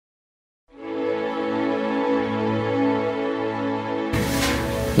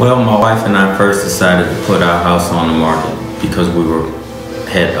Well, my wife and I first decided to put our house on the market because we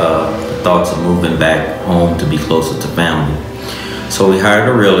had thoughts of moving back home to be closer to family. So we hired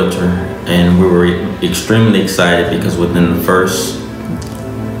a realtor, and we were extremely excited because within the first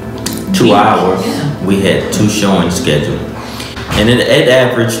 2 hours, we had 2 showings scheduled. And it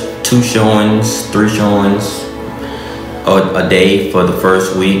averaged 2 showings, 3 showings a day for the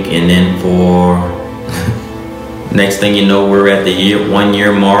first week, and then for next thing you know, we're at the 1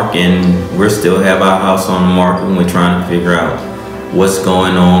 year mark, and we still have our house on the market, and we're trying to figure out what's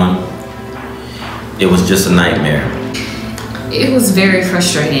going on. It was just a nightmare. It was very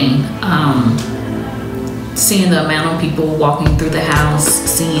frustrating, seeing the amount of people walking through the house,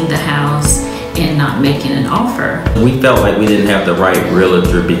 seeing the house, and not making an offer. We felt like we didn't have the right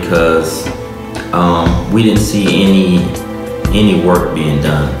realtor because we didn't see any work being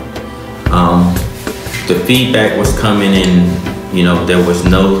done. The feedback was coming in, you know, there was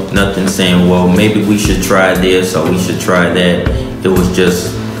nothing saying, well, maybe we should try this or we should try that. It was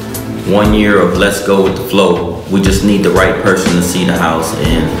just 1 year of let's go with the flow. We just need the right person to see the house,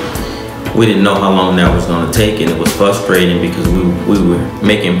 and we didn't know how long that was going to take, and it was frustrating because we were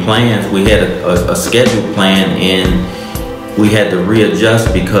making plans. We had a scheduled plan, and we had to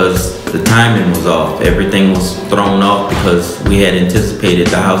readjust because the timing was off. Everything was thrown off because we had anticipated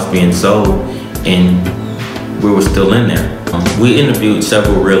the house being sold, and we were still in there. We interviewed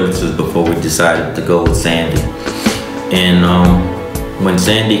several realtors before we decided to go with Sandee. And when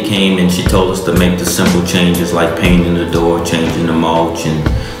Sandee came and she told us to make the simple changes like painting the door, changing the mulch, and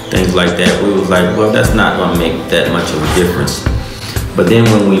things like that, we was like, well, that's not gonna make that much of a difference. But then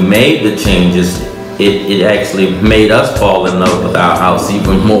when we made the changes, it actually made us fall in love with our house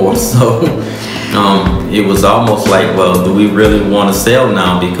even more. So it was almost like, well, do we really want to sell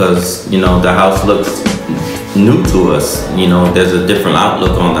now? Because, you know, the house looks new to us. You know, there's a different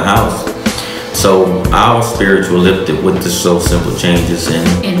outlook on the house. So our spirits were lifted with the So Simple changes.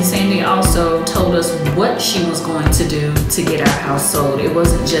 And Sandee also told us what she was going to do to get our house sold. It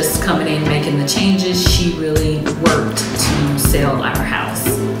wasn't just coming in making the changes. She really worked to sell our house.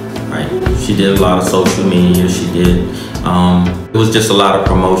 Right. She did a lot of social media. She did. It was just a lot of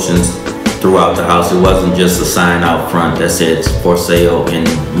promotions throughout the house. It wasn't just a sign out front that said it's for sale, and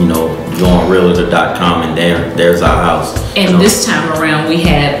you know, go on realtor.com and there's our house. And this time around we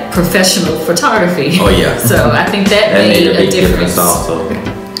had professional photography. Oh yeah. So I think that made a big difference also.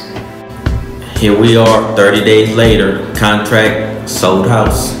 Here we are 30 days later, contract, sold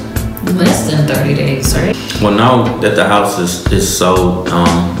house. Less than 30 days, right? Well, now that the house is sold,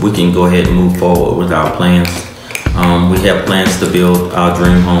 we can go ahead and move forward with our plans. We have plans to build our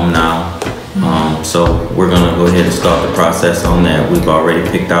dream home now. So we're gonna go ahead and start the process on that. We've already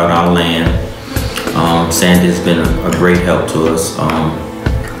picked out our land. Sandee's been a great help to us. And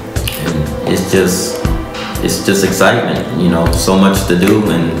it's just excitement, you know, so much to do,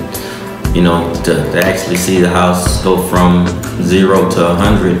 and you know, to actually see the house go from 0 to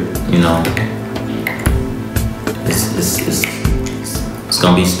 100, you know, it's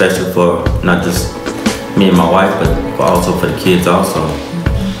gonna be special for not just me and my wife, but also for the kids also.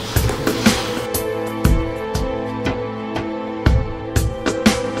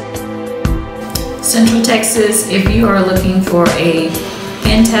 Central Texas, if you are looking for a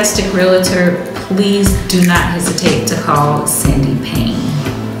fantastic realtor, please do not hesitate to call Sandee Payne.